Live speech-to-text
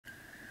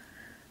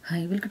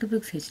Hi, welcome to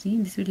Books HD.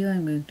 In this video,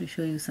 I'm going to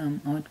show you some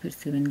Outfit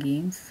 7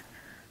 games,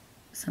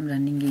 some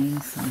running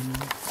games, some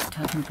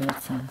talking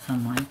pets, and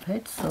some my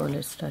pets. So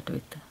let's start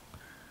with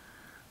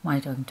my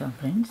talking tom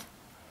friends.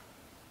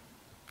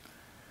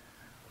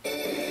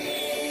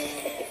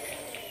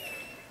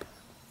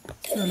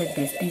 So like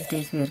this, these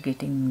days we are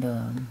getting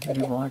the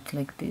rewards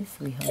like this.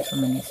 We have so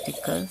many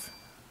stickers,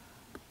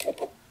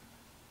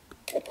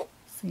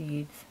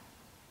 seeds,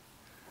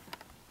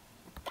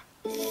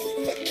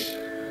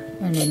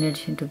 and in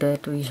addition to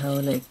that we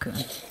have like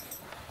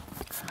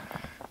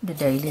the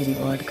daily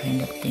reward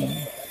kind of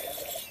thing.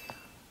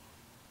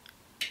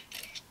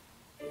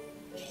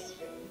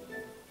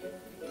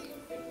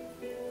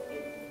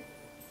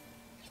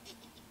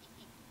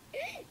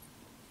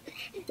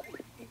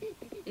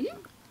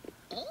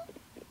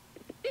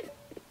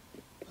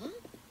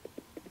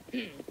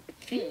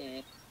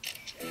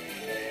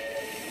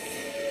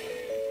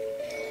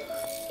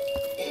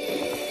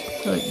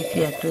 So if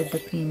you activate the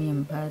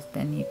premium pass,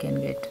 then you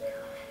can get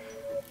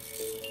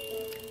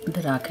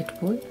the rocket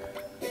pool,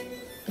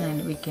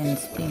 and we can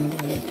spin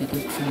the wheel to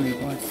get some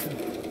rewards.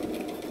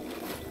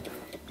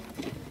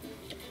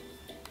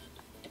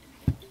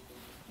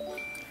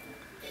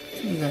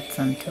 So we got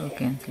some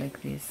tokens like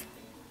this.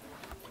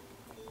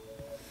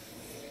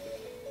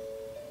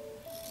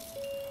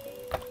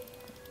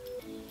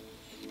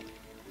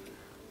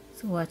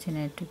 So watch an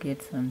ad to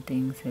get some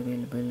things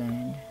available,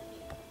 and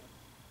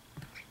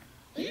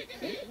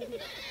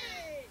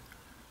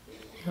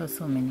there are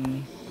so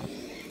many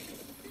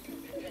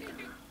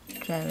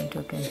travel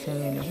tokens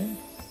available.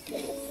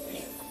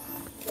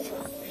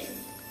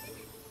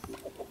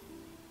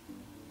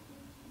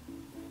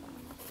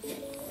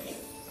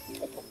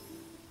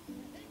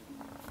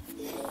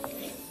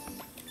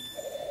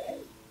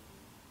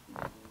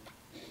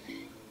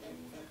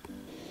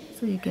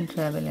 So you can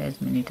travel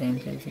as many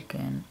times as you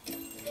can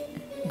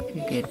if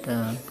you get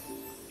the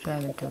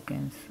travel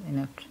tokens,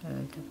 enough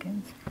travel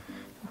tokens.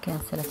 You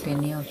can select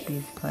any of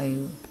these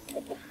 5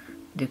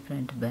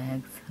 different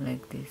bags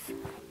like this.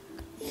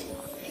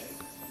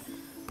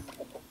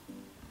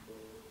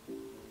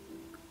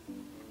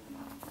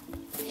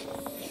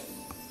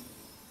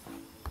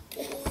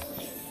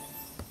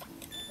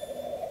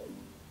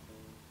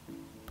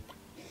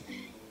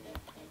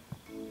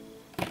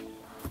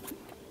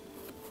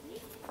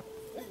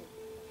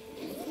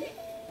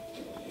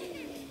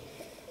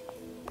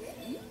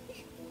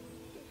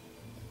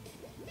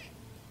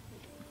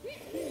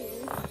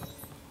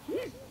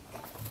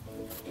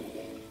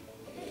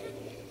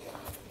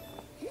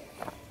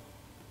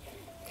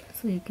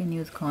 So you can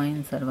use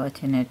coins or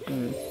watch an ad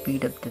to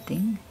speed up the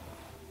thing.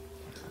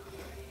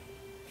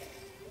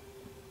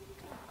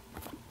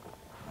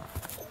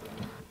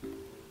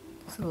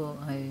 So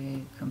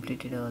I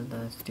completed all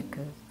the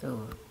stickers,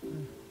 so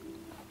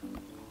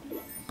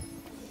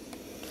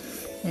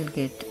I'll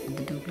get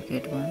the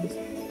duplicate ones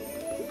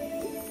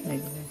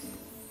like this.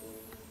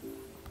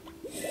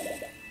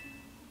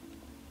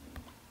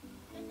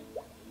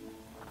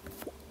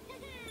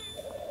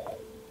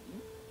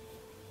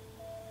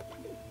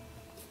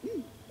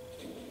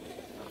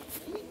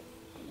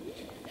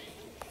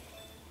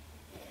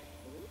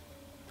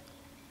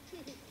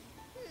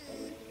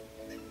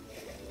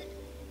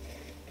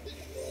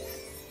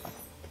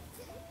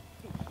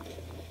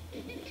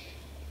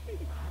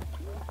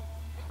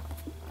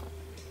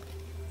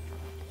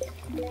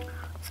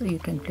 So you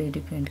can play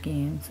different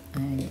games,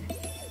 and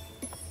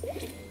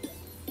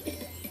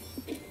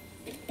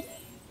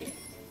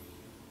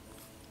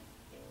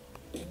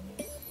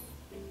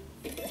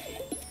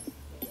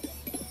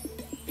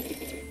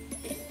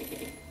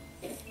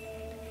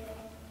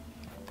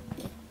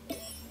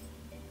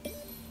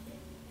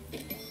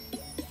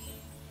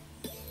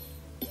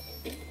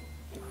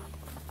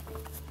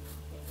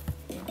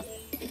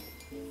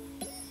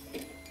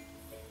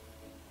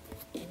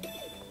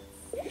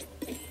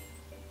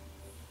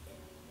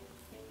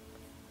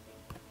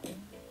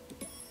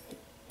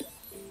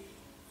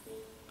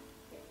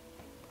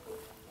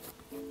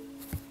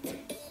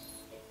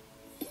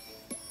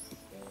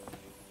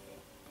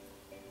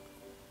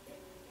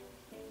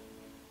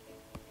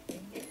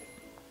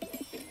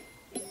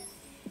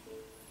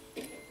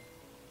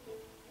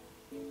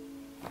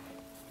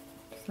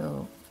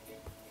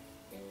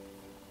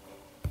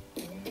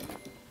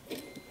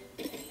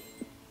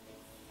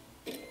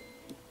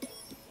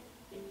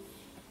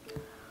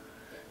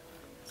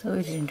so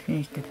we didn't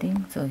finish the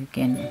thing, so you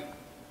can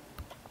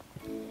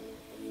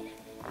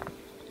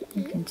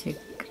check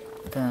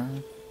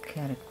the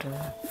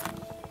character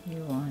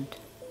you want.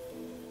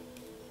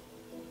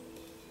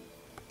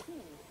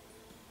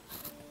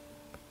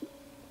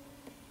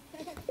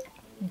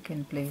 You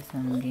can play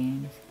some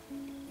games.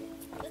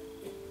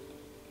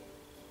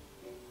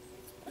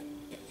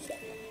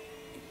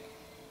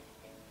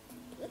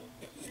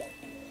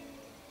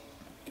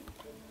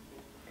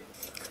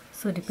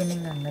 So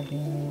depending on the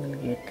game, you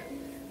will get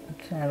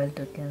travel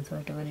tokens.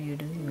 Whatever you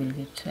do, you will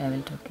get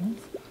travel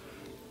tokens.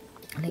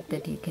 Like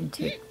that, you can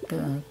check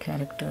the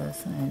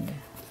characters and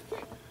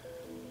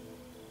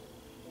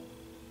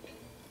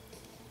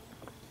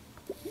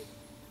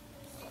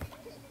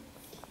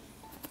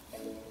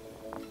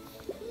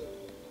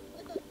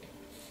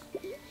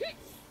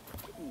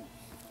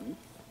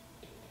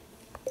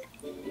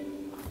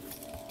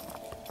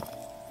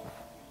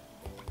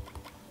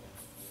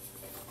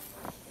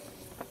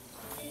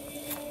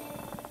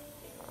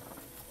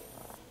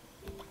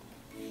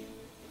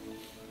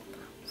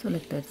So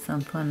like that,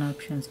 some fun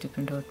options,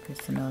 different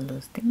outfits and all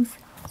those things.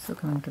 So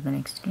coming to the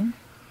next game.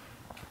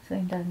 So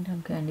in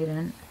Talking Candy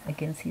Run, I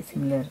can see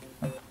similar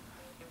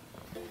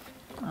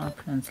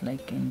options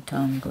like in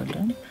Town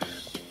Golden.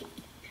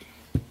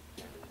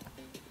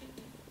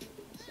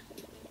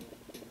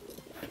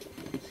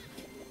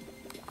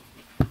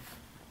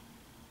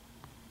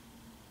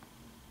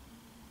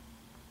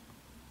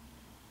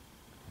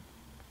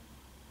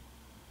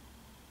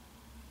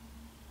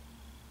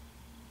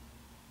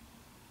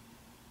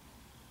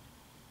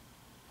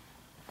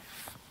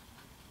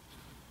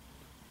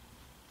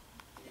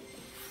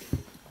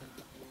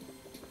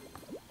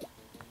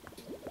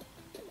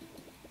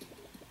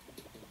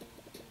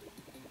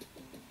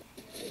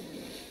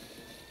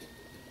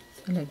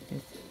 So like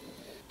this.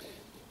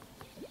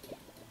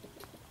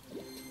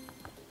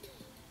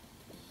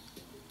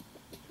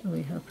 So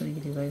we have free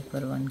revive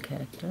for one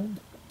character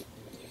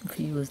if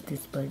you use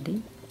this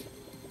birdie.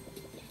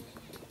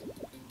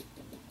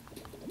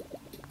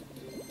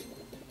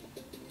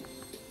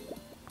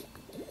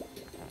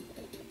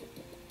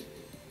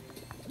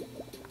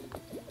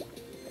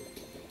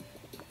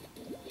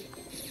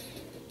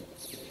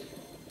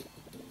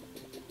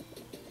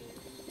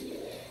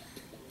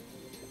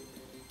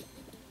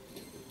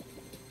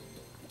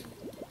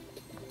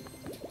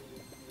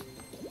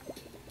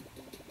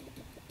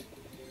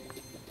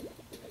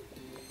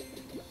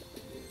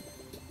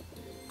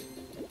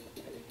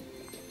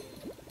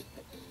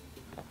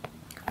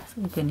 So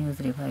you can use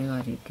revive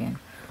or you can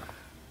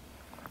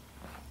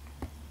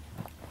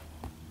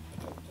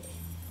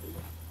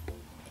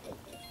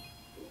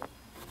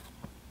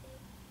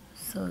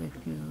so if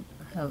you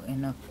have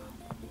enough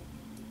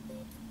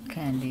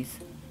candies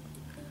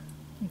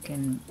you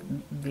can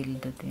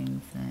build the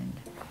things and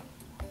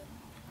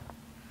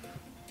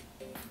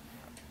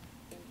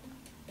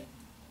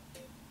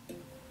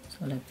so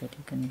like that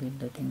you can build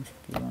the things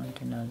if you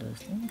want and all those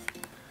things.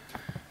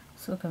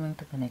 So coming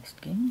to the next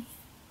game.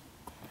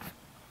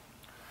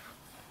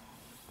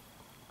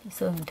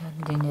 So in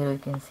Ginger you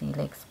can see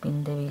like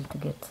spin the wheel to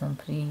get some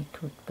free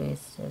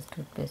toothpaste, as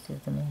toothpaste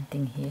is the main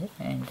thing here,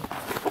 and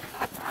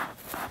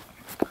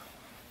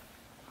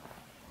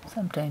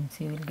sometimes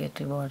you will get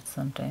rewards,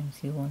 sometimes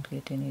you won't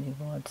get any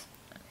rewards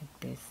like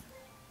this.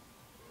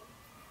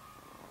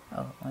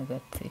 Oh, I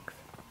got 6.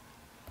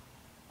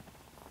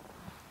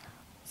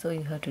 So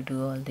you have to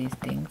do all these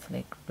things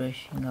like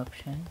brushing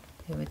option,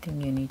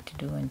 everything you need to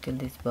do until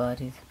this bar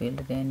is filled,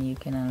 then you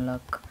can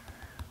unlock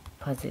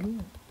puzzle.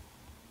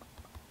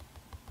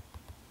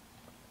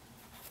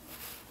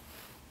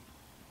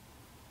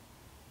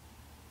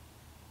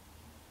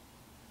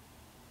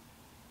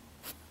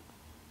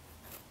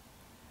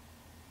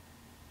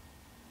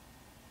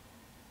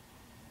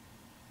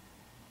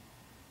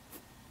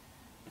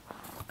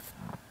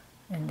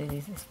 And there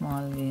is a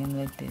small game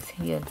like this.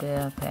 Here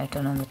the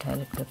pattern on the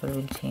toilet paper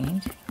will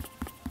change.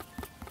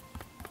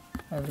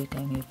 Every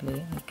time you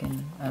play, you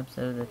can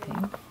observe the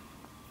thing.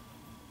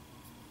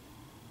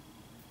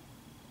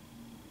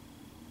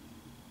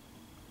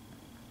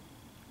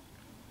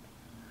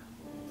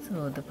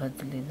 So the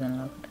puzzle is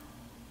unlocked.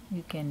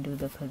 You can do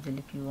the puzzle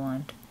if you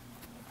want.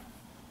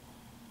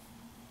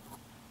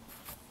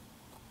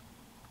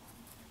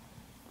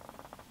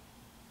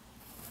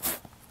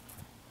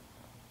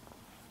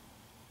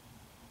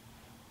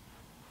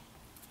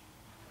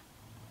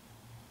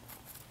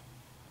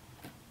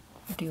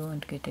 But you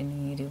won't get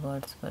any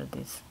rewards for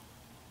this.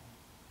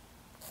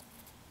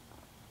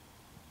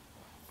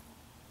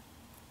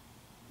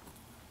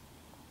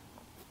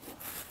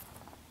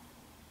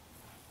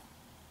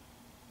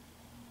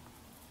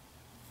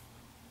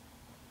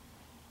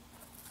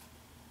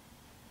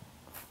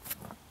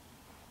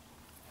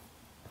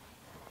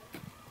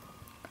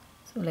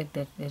 So like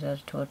that there are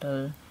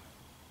total,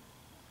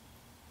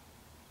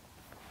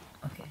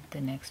 okay,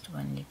 the next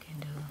one you can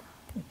do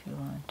if you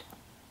want.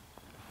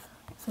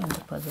 So in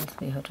the puzzles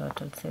we have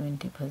total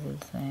 70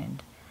 puzzles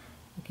and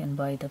you can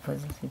buy the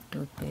puzzles with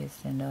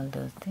toothpaste and all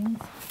those things.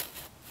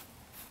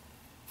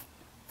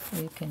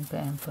 So you can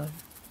pamper,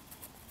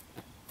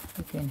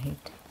 you can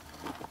hit,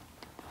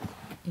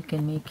 you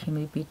can make him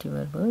repeat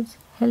your words,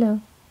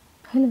 hello,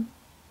 hello.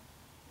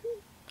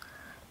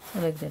 So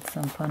like that,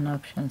 some fun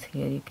options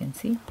here you can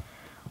see.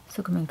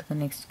 So coming to the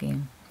next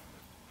game.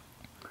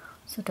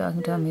 So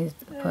Talking Tom is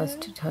the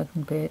first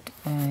talking pet,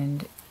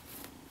 and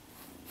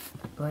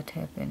what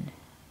happened?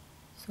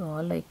 So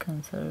all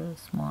icons are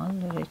small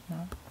right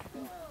now.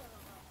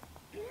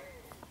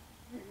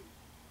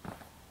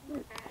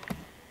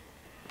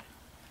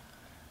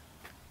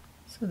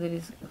 So there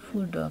is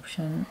food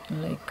option,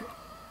 like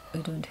I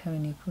don't have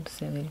any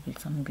foods available,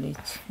 some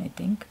glitch I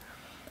think.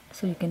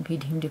 So you can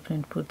feed him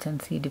different foods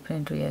and see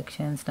different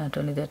reactions. Not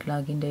only that,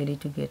 log in daily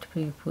to get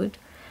free food.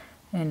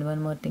 And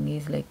one more thing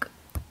is like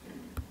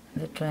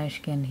the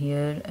trash can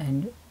hear,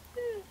 and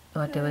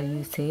whatever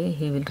you say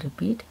he will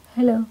repeat,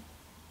 hello,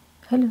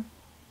 hello.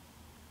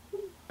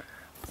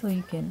 So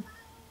you can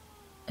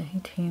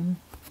hit him.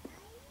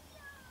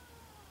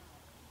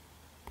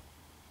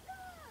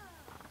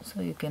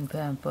 so you can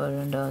pamper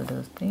and all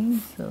those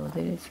things. So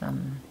there is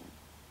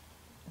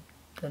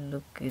the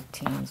look is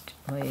changed,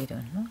 why I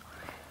don't know.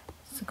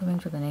 So coming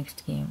to the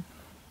next game,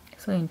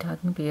 so in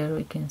talking Pierre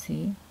we can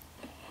see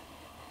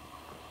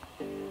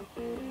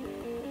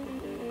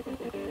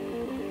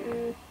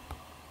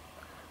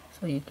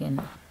so you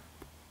can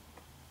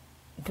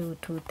do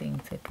two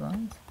things at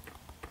once.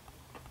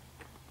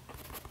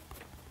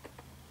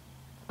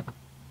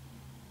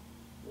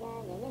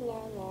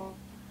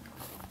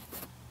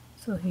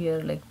 So here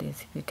like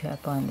this, if you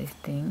tap on this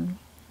thing,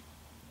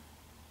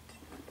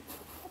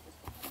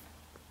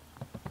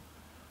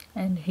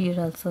 and here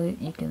also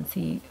you can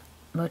see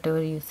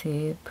whatever you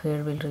say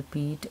Pierre will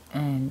repeat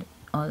and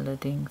all the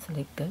things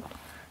like that.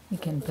 You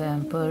can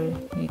pamper,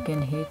 you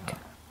can hit,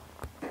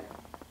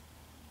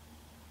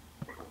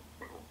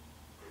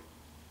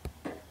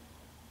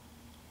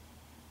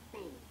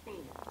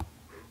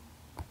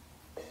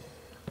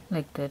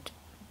 like that.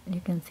 You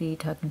can see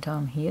talking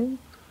Tom here.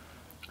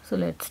 So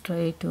let's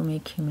try to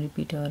make him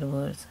repeat our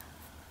words.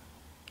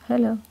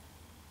 Hello.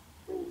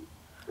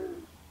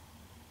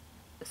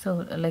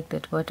 So like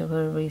that,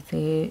 whatever we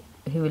say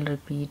he will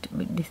repeat.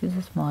 This is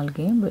a small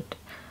game, but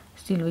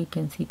still we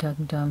can see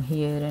talking Tom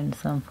here and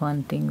some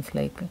fun things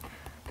like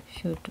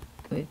shoot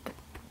with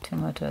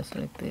tomatoes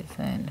like this,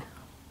 and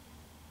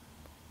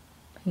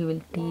he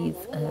will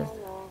tease us.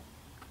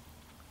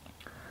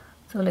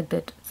 So like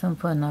that, some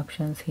fun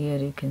options here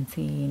you can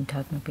see in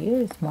talking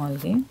Pierre, a small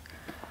game.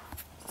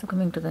 So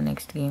coming to the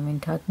next game, in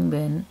talking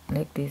Ben,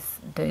 like this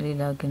daily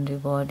login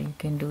reward, you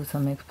can do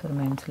some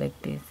experiments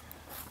like this.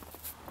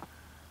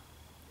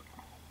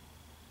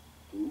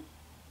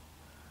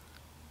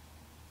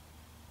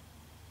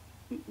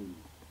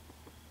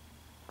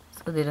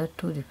 So there are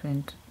two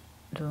different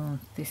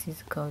rooms. This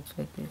is couch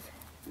like this.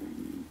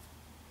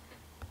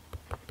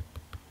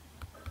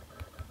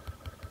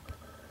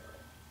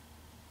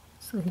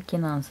 So he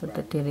can answer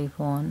the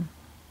telephone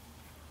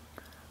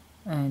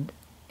and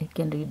he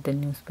can read the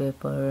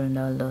newspaper and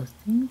all those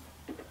things.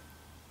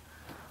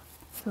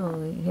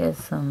 So he has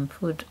some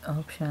food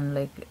option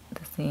like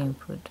the same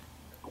food.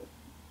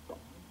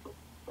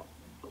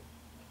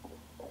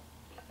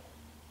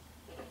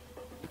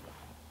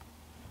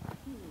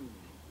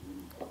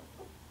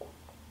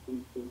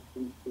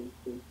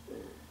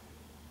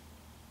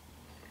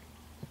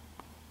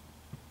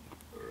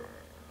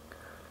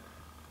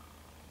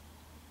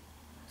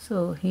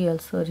 So he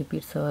also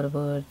repeats our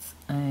words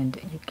and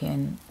you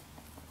can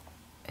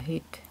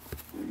hit.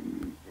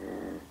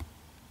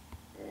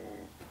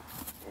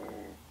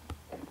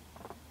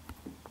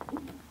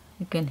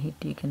 You can hit,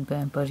 you can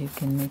pamper, you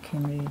can make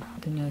him read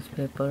the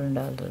newspaper and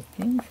all those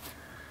things.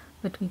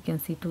 But we can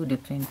see two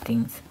different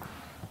things,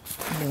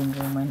 living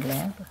room and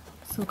lab.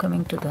 So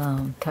coming to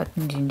the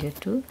Talking Ginger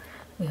 2,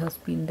 we have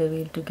spin the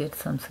wheel to get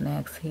some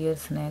snacks. Here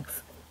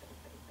snacks,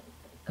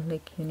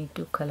 like you need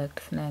to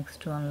collect snacks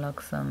to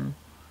unlock some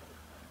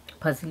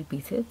puzzle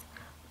pieces.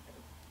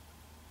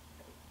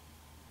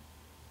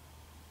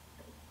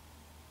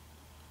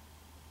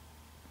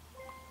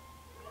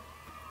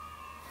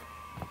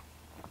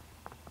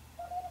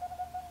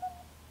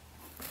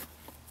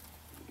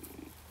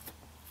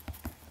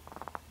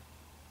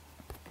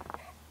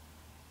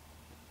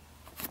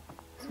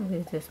 So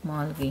this is a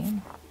small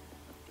game.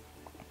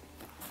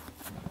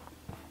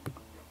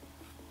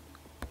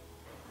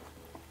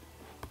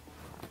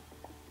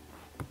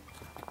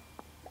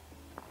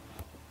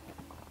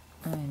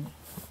 And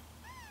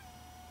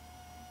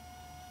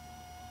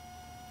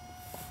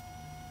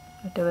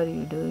whatever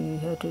you do, you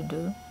have to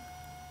do.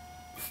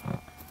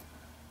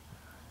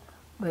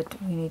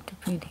 But we need to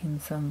feed him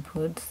some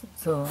food,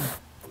 so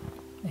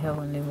I have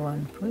only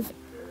one food.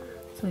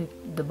 So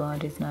if the bar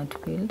is not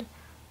filled,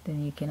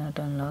 then you cannot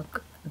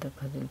unlock the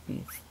puzzle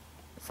piece.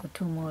 So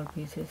two more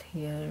pieces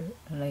here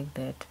like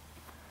that.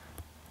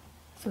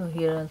 So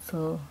here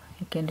also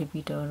you can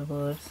repeat our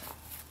words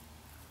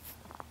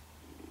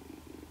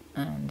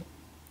and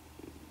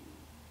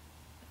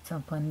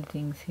some funny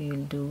things he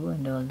will do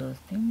and all those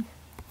things.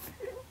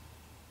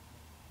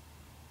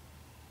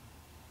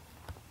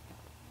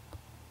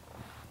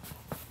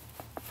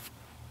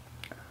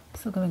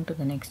 So coming to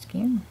the next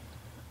game,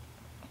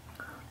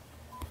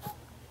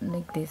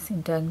 like this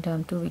in Talking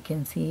Tom 2 we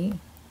can see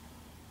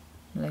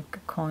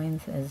like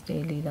coins as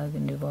daily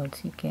login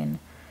rewards. You can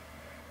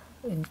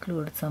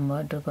include some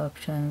wardrobe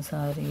options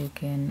or you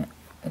can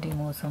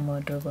remove some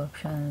wardrobe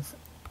options.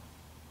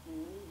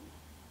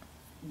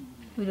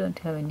 We don't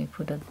have any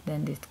food other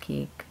than this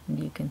cake,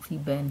 and you can see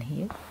Ben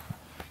here.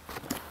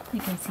 You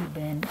can see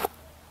Ben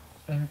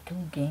in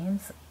two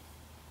games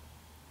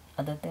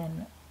other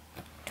than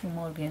two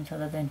more games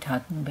other than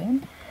Talking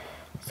Ben.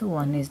 So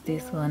one is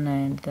this one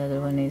and the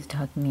other one is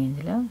Talking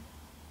Angela.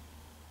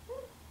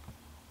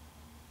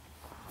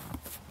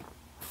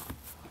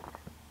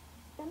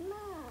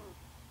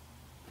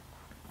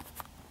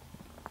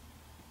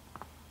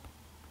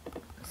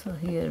 So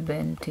here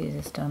Ben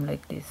teases Tom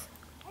like this.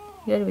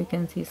 Here we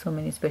can see so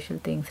many special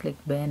things like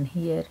Ben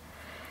here,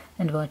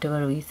 and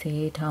whatever we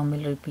say Tom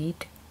will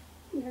repeat.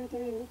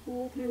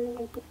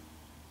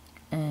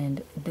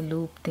 and the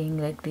loop thing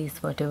like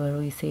this, whatever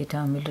we say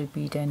Tom will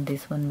repeat and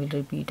this one will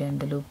repeat and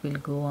the loop will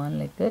go on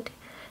like that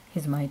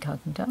is my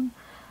talking Tom.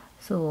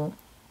 So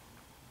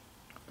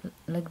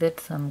like that,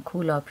 some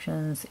cool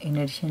options in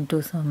addition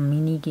to some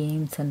mini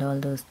games and all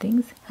those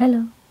things.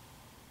 Hello.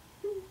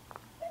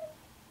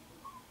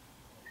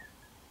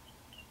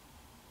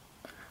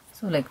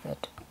 So like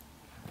that.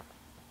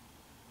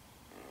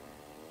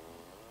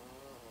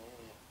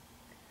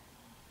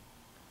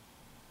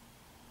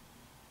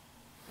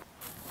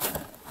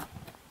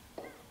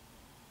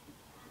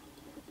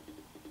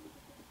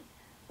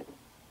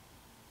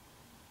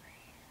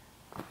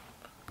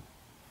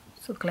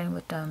 So climb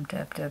a Tom,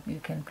 tap tap,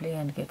 you can play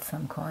and get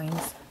some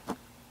coins.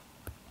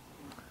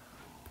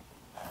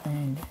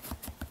 And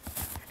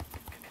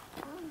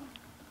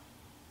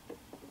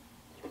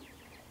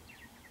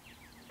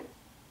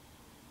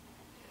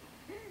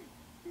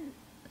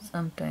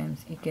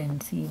sometimes you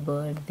can see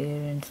bird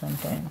there and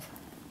sometimes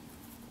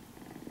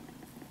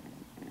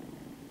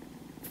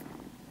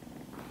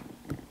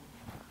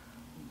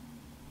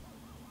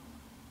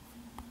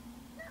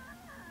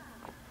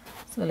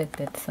so like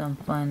that, some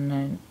fun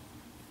and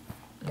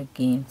like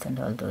games and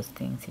all those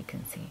things you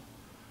can see.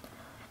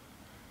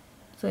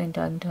 So in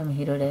Talking Tom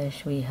Hero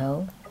Dash we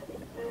have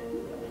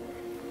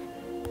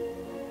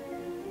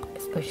a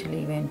special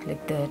event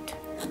like that.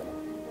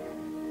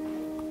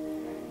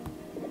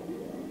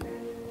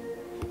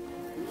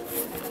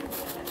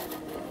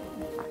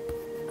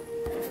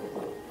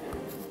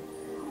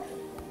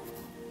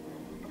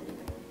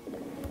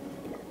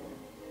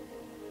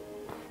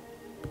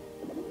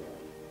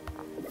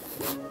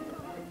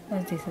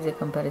 As this is a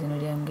comparison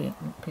video,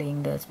 I'm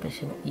playing the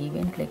special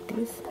event like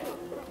this.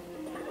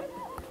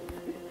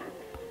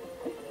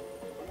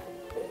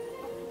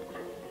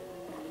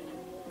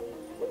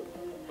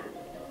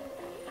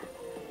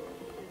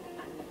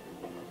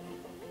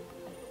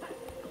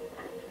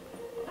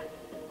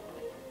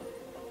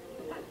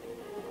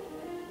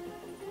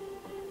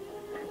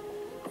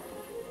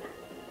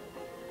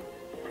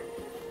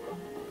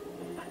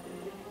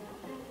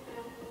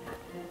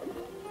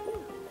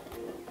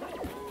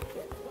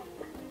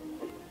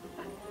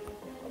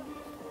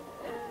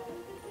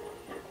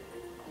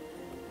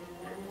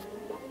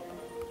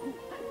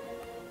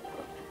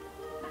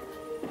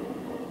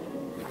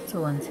 So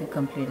once you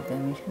complete the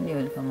mission, you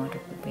will come out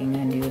of the ping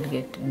and you will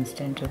get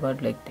instant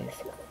reward like this.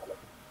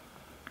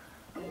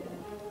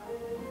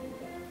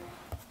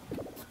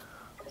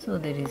 So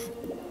there is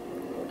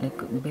like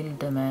build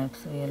the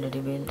maps we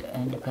already built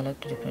and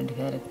collect different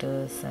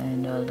characters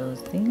and all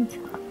those things.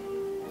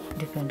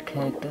 Different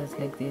characters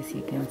like this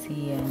you can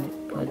see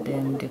and put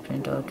them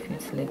different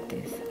outfits like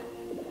this.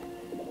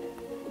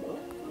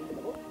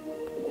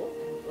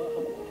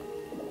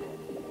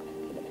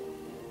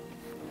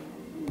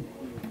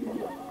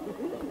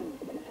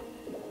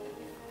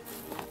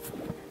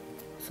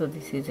 So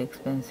this is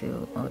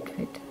expensive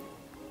outfit.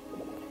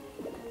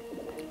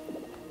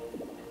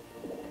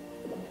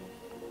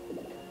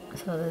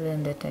 So other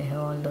than that I have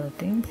all the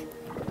things.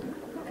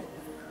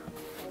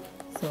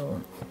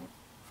 So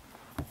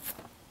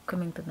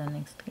coming to the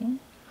next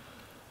game.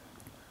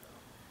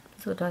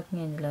 So Talking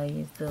Angela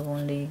is the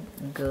only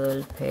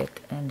girl pet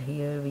and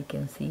here we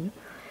can see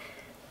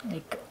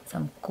like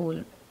some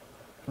cool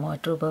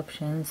wardrobe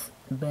options,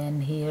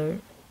 Ben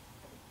here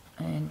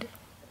and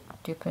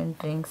different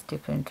drinks,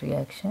 different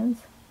reactions.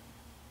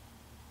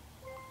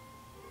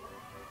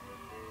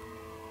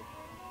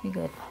 We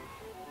got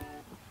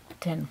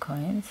 10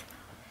 coins.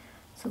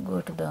 So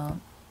go to the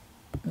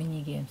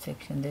mini game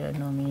section. There are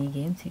no mini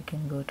games. You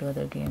can go to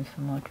other games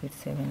from outfit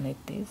 7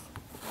 like this.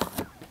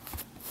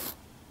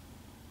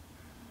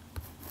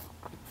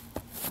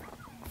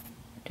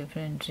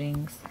 Different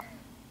drinks,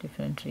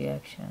 different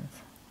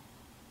reactions.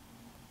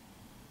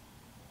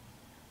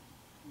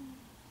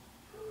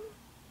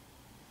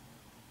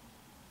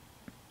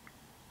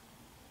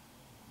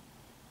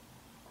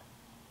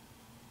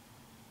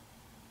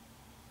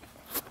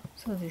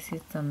 So this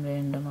is some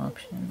random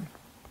option.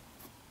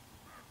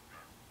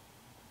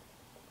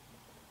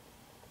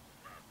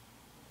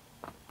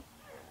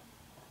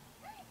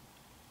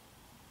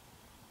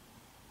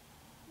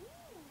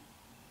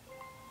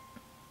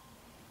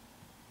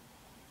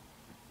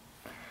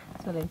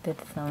 So like that,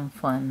 some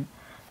fun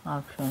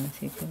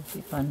options you can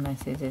see, fun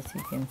messages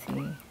you can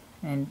see,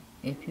 and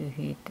if you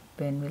hit,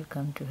 Ben will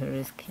come to her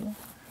rescue.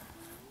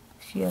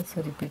 She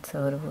also repeats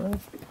our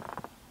words.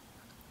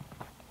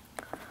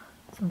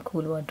 Some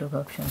cool wardrobe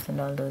options and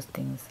all those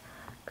things.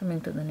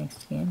 Coming to the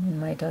next game, in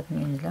My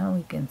Talking Angela,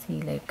 we can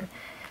see like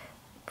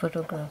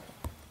photograph.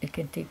 You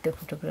can take the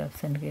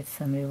photographs and get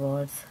some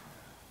rewards.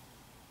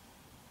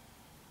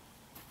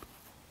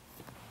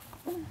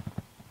 You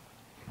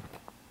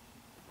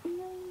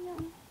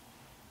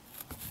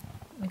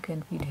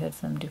can feed her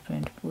some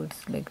different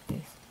foods like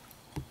this.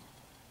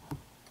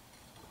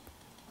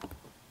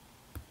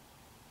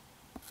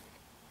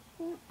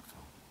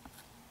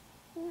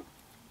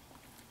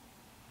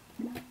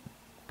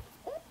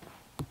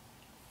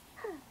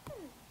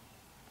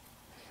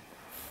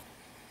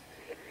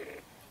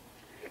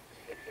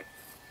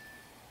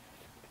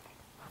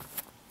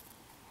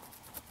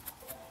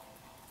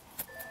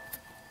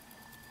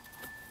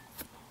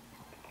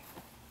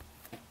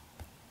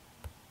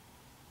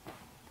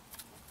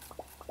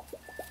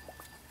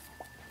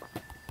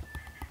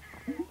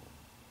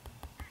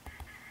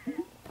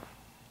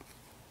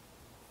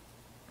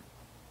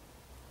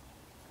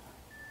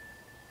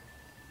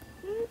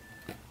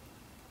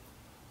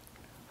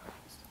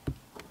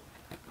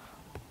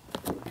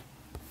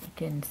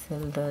 can sell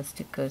the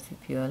stickers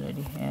if you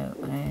already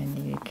have, and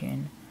you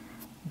can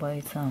buy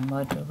some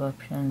wardrobe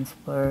options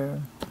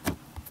for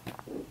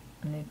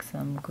like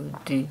some good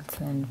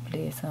deals and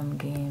play some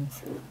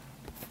games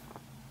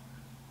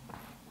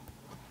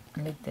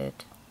like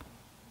that.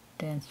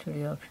 Dance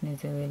studio option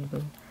is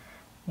available,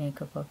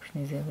 makeup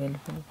option is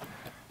available,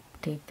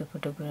 take the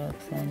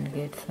photographs and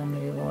get some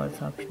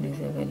rewards option is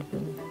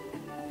available.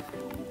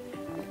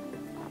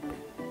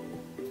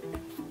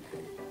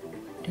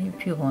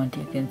 If you want,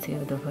 you can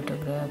save the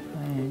photograph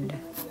and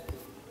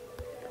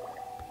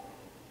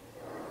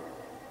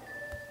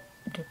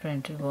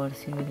different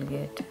rewards you will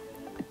get.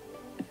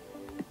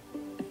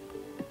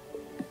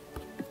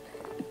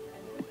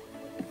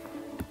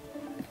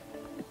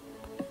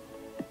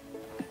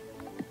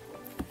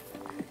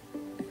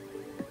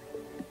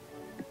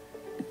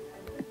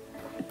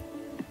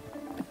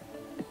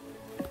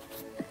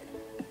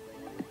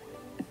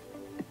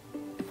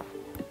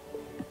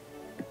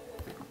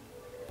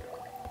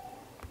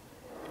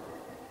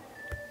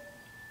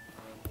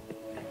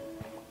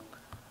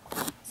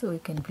 So we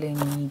can play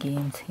mini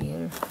games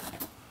here.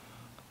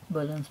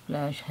 Balloon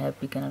Splash,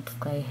 Happy Connect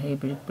Sky,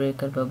 Hybrid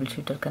Breaker, Bubble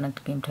Shooter,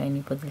 Connect Game,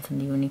 Tiny Puzzles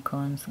and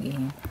Unicorns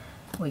game.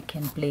 We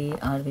can play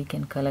or we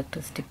can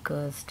collect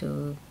stickers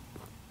to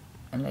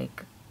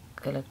like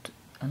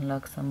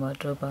unlock some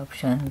wardrobe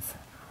options,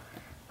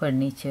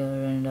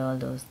 furniture and all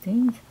those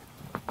things.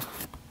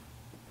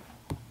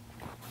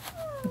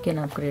 We can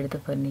upgrade the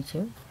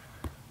furniture.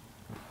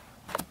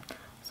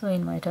 So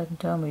in my talking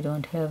time we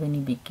don't have any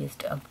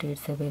biggest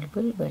updates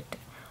available, but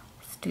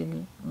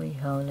still we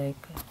have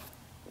like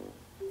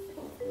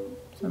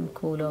some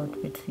cool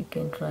outfits you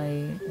can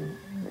try.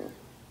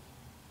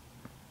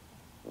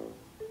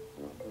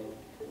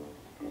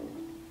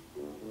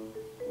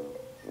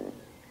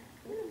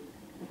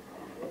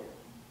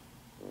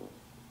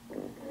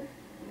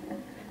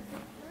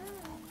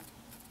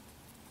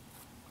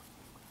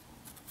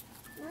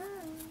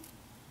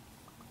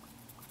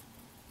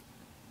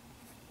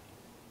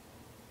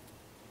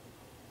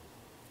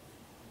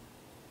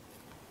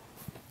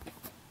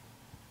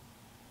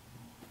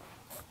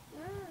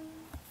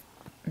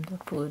 The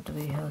food,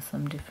 we have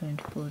some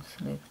different foods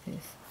like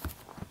this.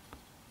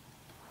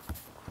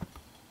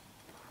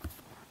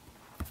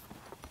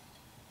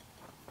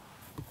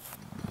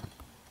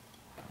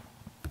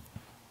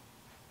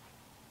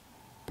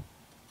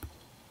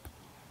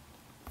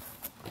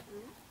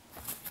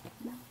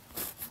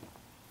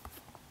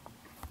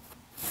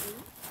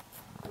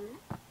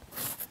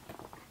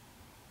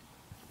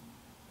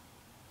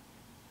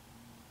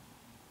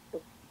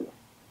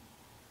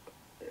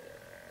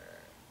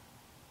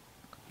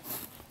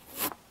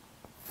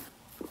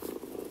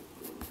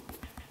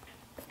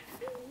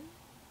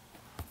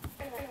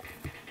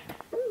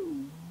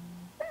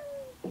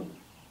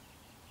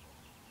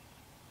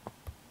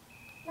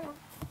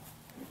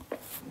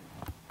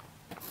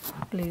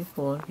 Play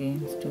 4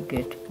 games to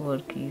get 4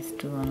 keys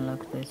to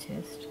unlock the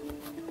chest.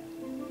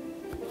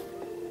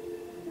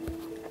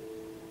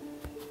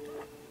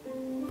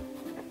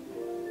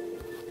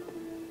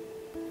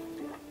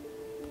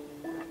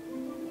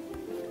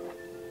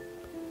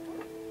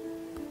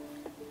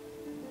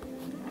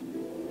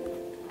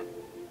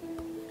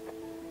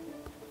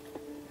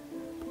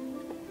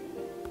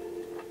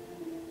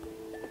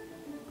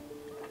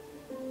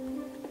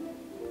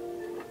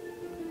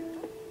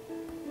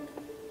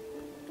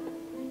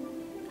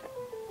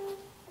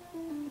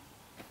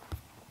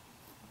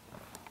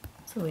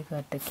 So we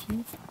got the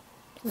key.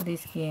 So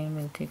this game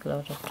will take a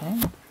lot of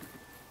time.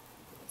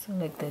 So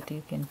like that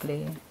you can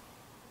play.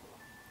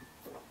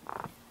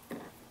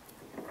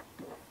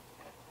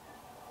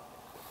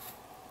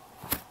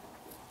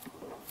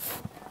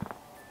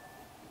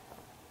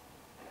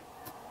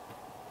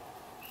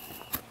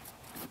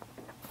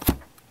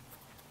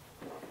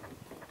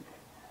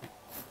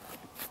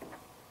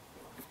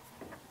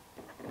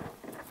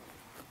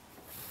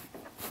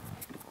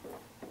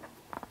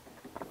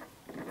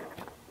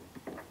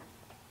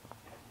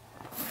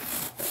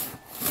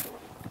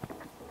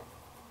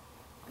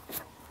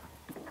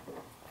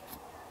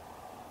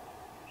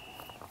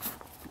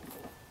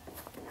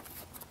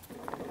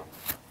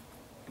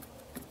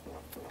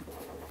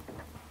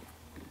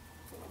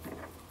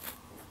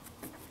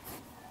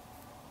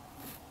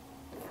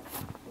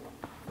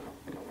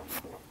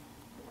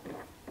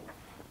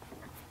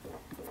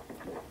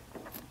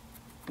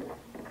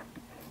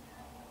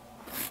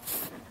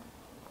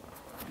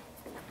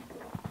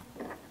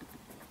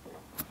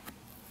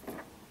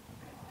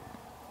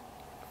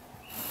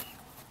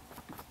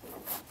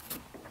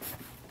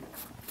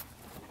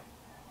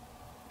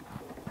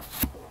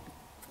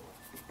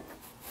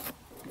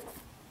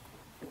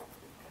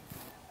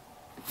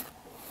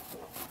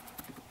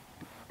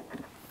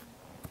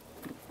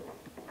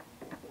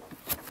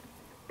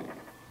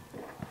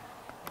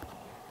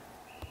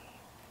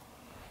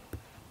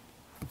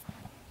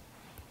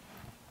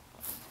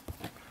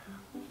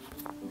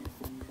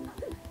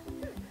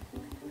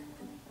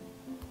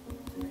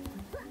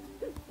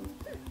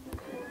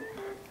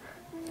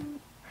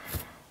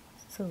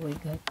 So we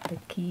got the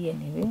key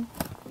anyway.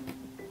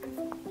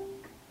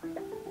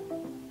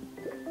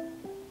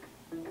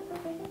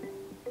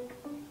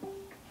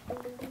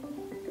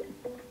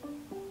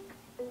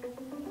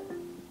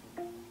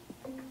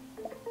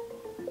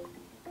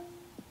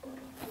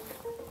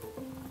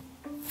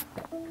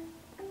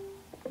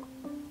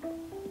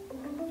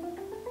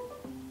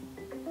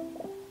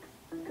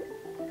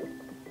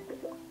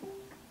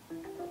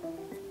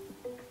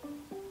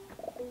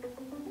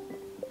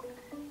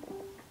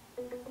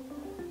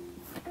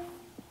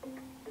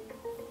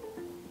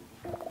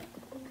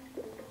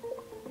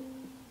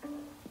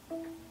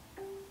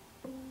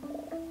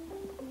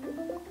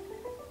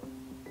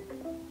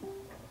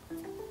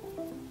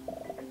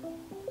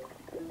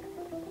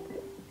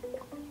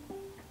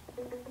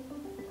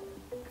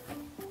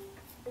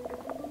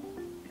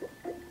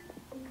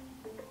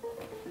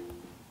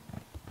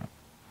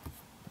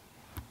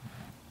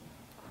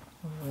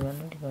 We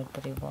already got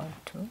the reward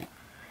too.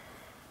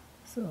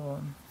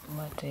 So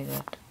what I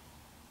got,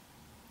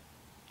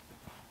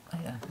 I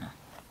don't know.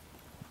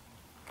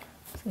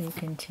 So you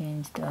can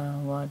change the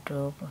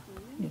wardrobe,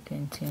 you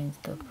can change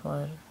the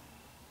fur.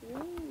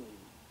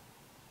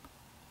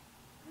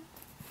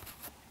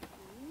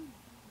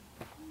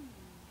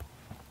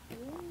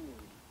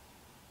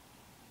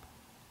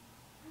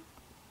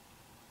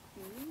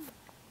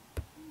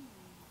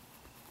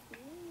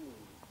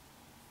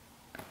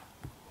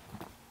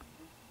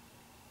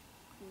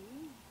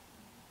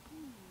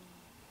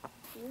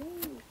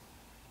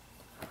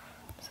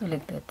 So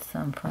like that,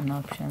 some fun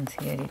options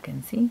here you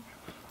can see.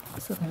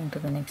 So coming to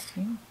the next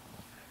game.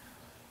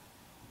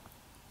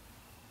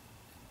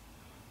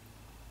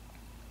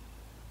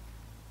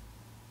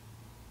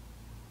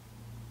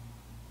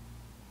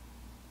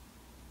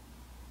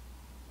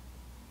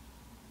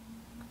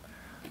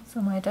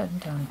 So my turn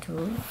down 2,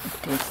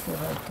 it takes a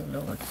while to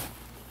load.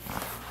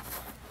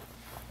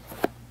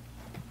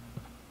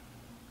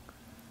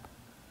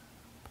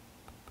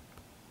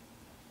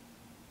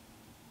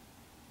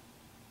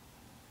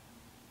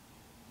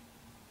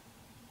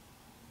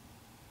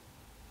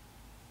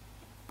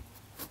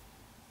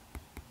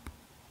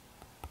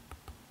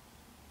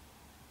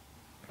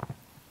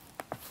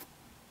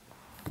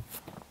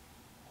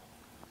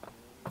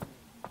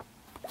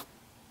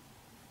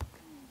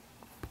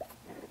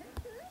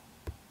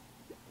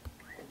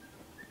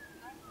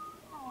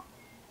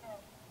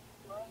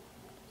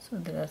 So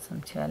there are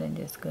some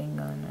challenges going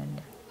on,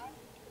 and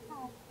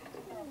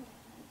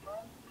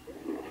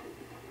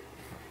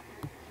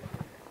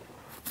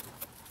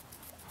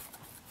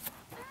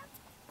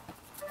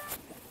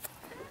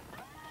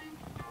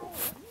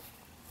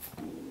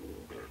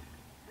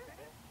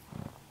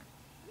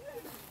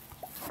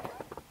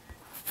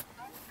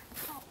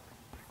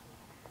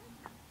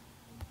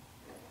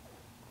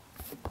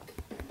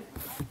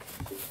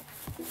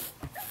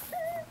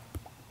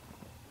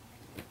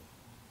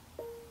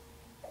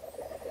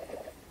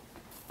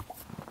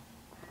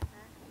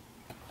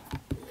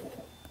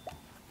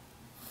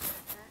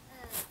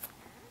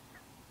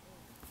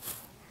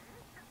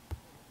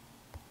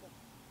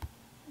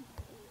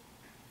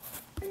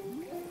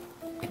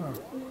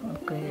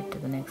upgrade to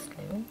the next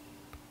level.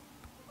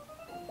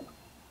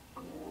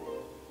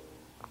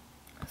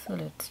 So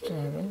let's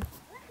travel.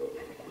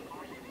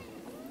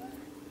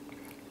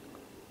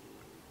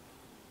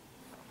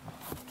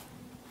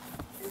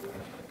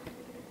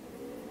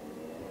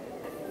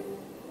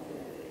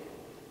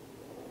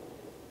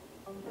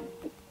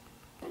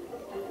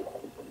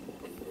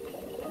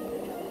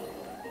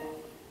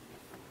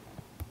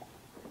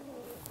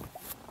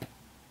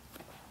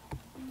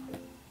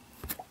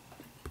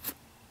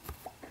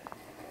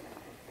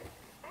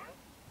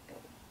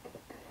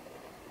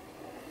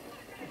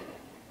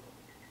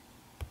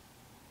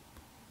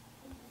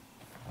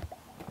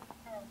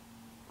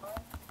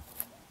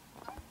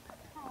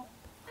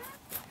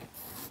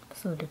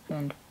 So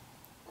different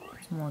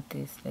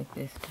smoothies like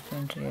this,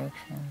 different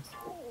reactions.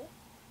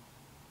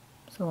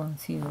 So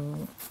once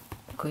you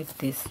quit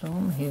this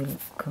room, he will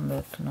come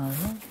back to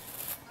normal.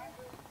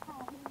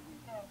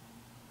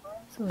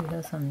 So we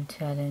have some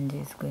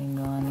challenges going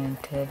on,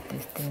 and tap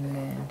this thing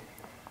and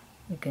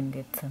you can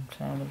get some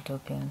travel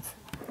tokens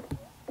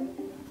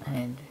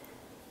and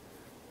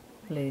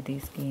play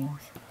these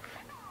games.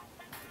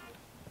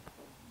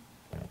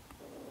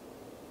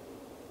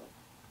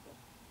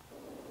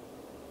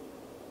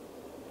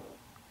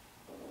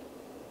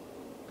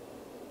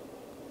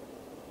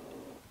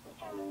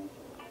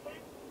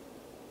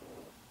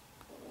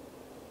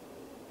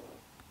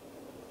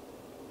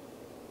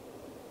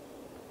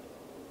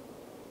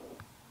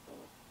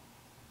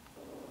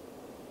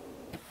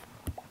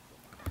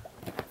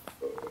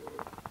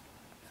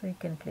 So you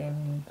can play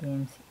mini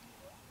games,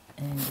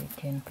 and you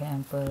can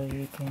pamper,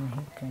 you can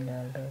hit, and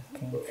all those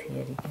things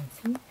here you can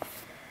see.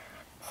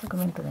 So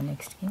coming to the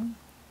next game,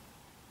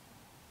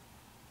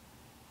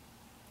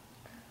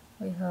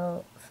 we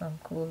have some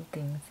cool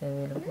things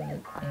available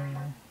in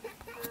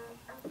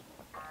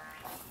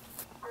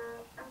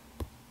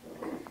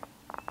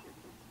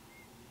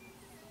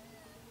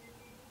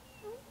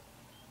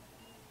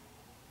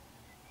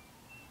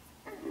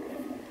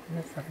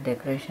lots of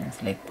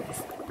decorations like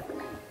this.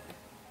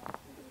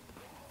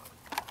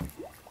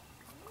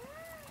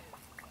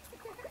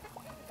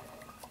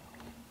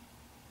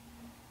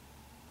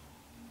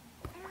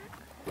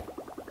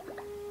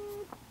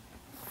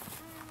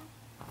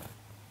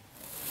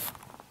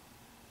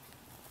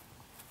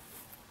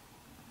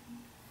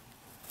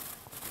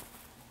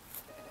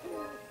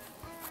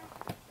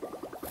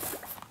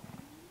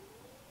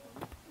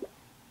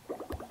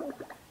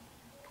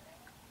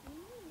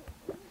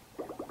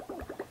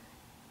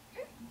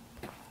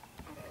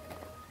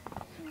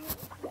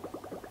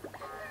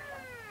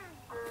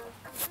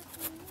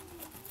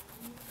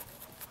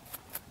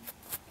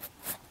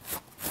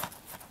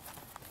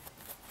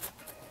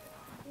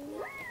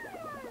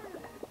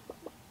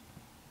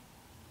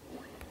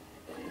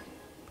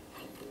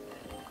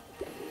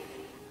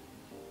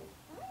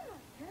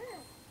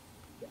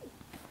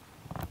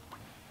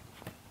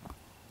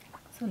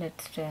 So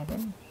let's travel.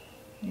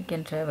 You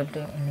can travel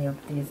to any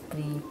of these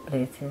 3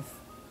 places.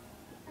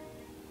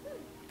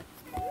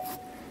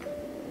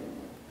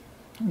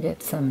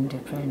 Get some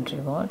different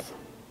rewards.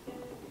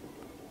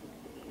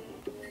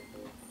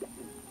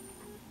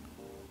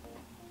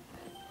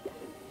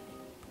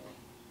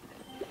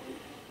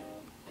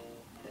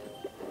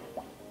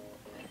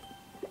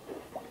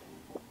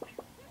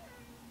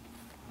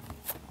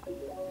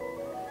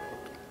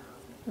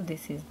 So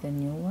this is the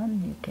new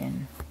one. You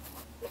can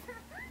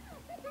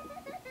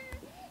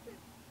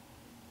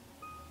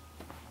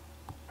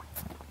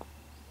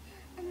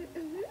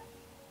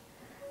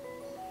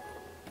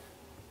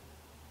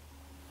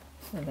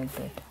select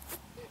that.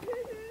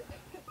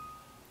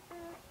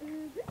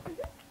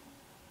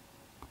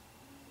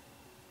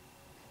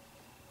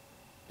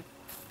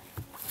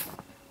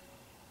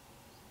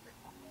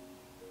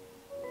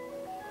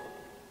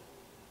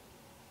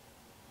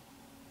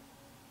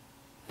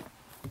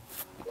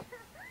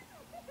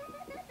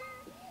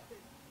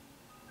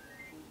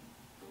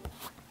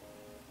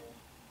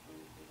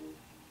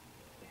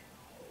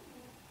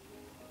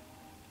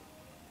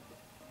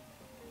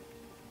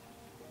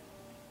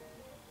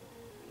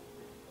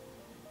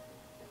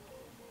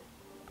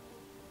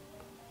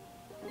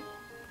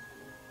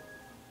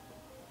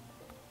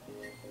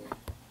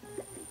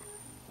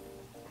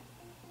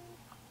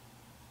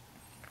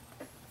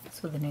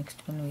 So the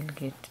next one will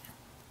get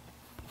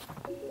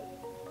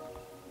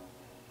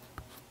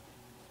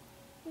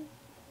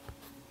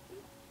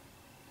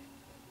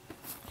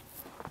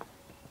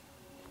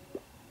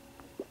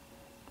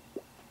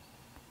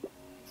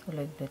so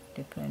like that,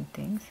 different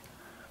things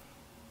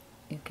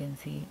you can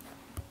see.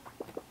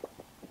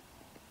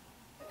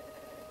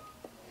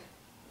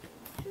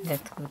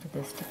 Let's go to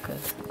the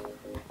stickers.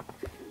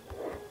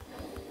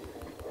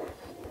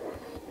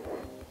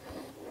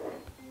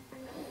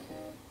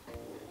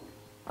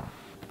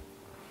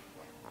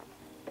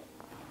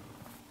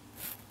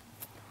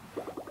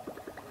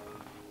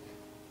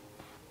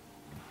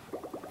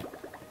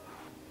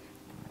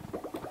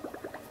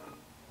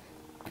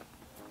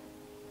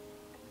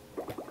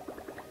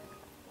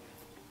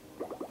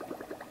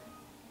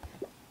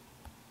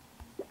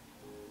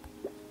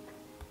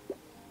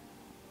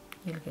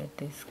 You'll get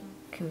this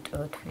cute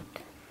outfit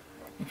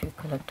if you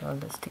collect all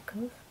the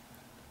stickers.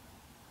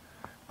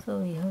 So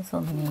we have so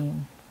many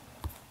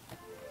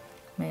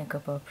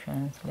makeup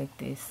options like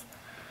this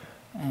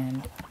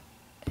and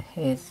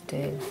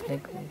hairstyles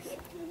like this.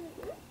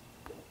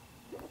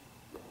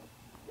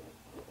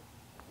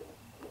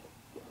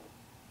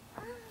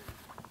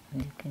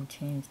 And you can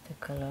change the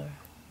color.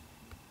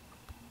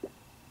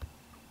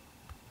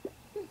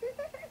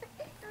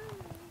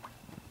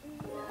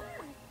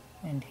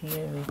 And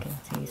here we can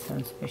see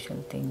some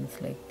special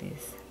things like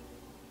this.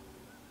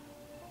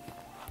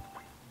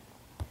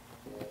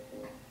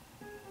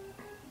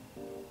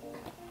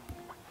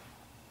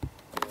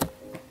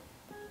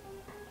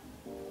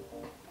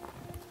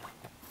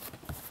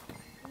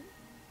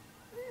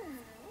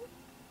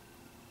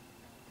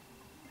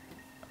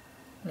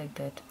 Like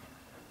that,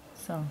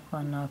 some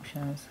fun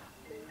options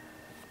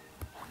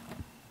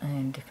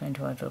and different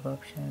wardrobe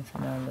options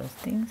and all those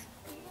things.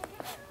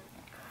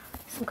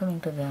 So coming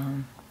to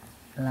the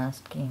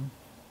last game,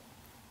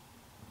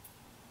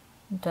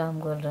 Tom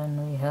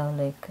Golden, we have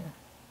like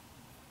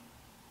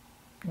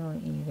no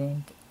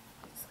event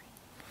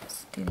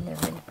still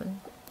available.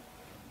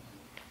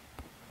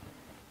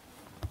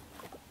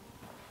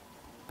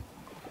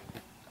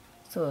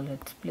 So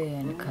let's play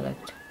and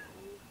collect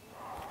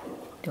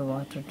the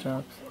water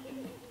drops.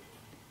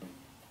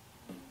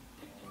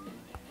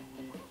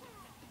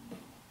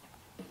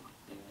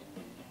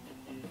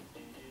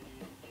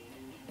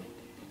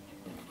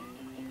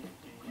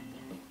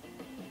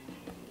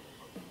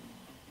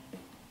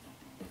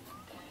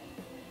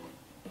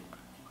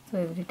 So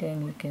every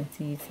time you can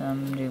see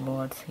some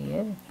rewards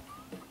here,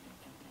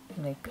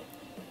 like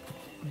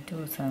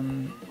do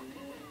some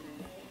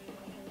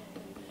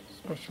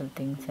special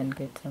things and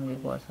get some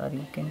rewards, or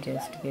you can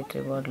just get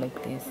reward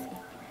like this,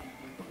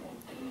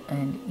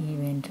 and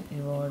event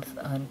rewards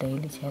or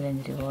daily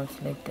challenge rewards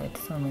like that.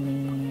 So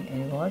many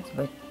rewards,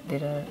 but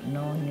there are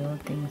no new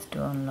things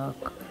to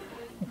unlock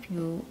If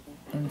you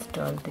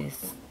install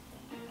this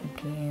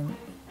game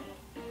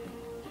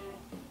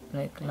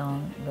like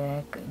long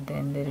back,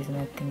 then there is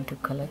nothing to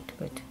collect,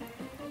 but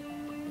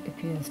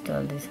if you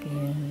install this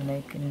game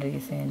like in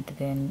recent,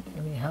 then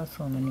we have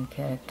so many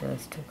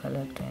characters to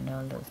collect and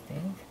all those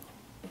things.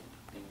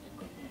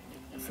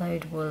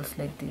 Side walls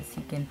like this,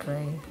 you can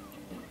try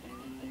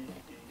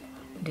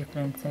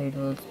different side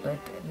walls, but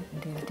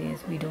these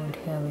days we don't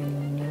have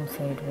any new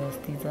side walls.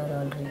 These are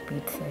all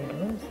repeat side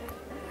walls.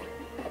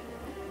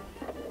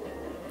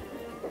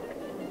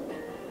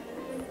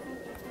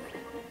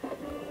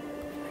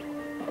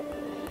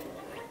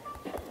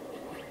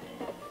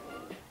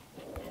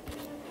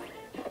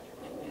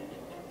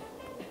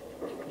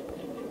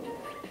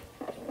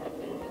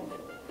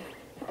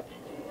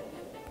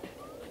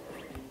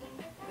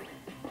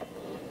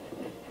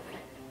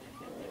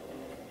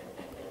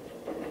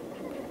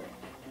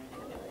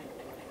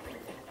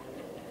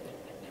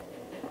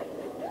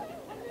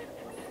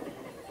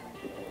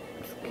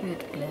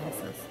 Cute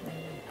glasses,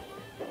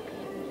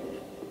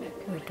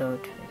 cute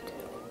outfit.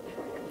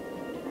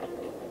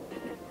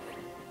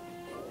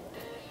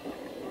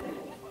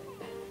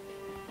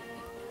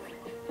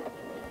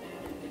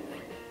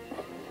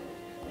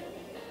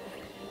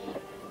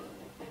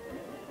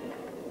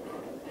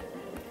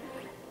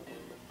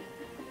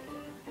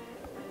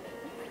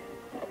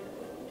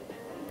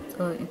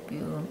 So if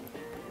you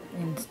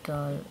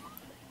install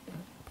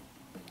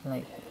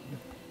like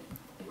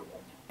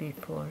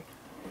before,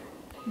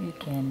 you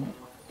can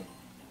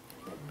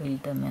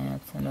build the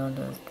maps and all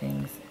those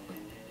things.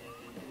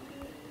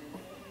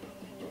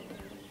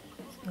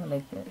 So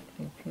like that,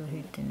 if you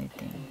hit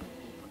anything,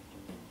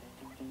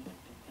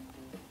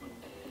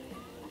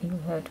 you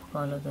have to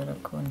follow the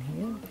raccoon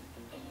here.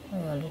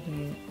 I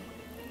already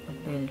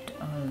built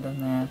all the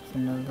maps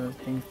and all those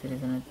things. There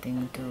is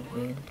nothing to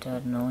build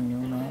or no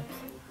new maps.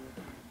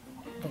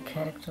 The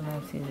character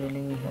maps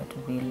usually we have to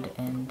build,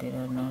 and there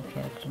are no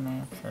character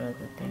maps or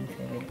other things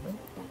available.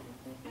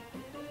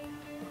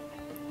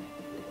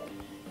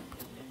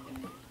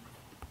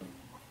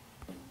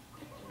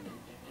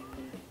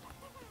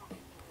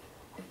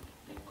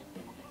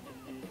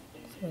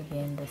 So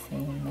again the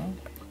same map.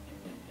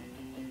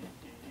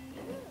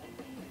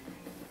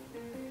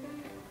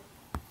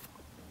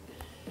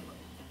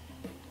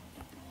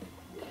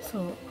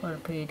 So for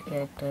paid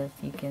characters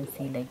you can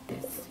see like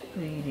this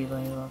free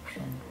revive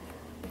option.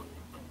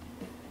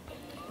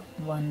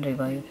 1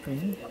 revive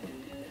free.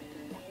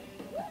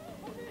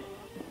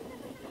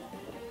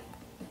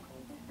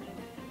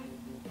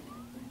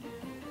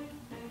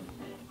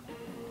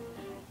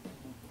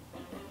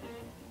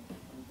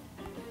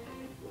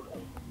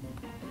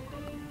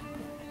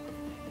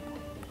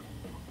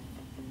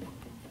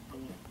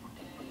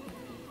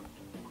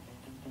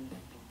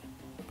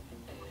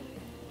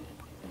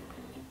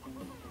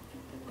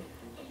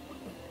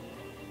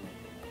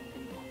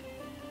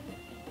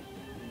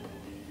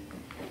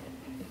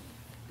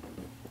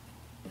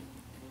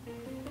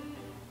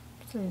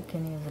 So you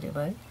can use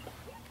revive.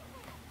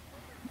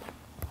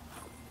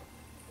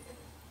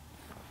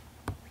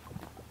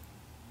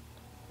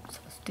 So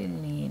still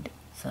need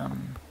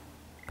some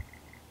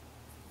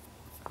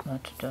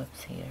water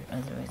drops here,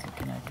 otherwise you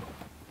cannot do.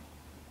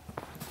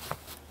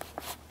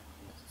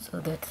 So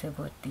that's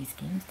about these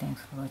games.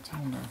 Thanks for watching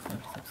and don't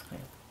forget to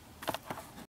subscribe.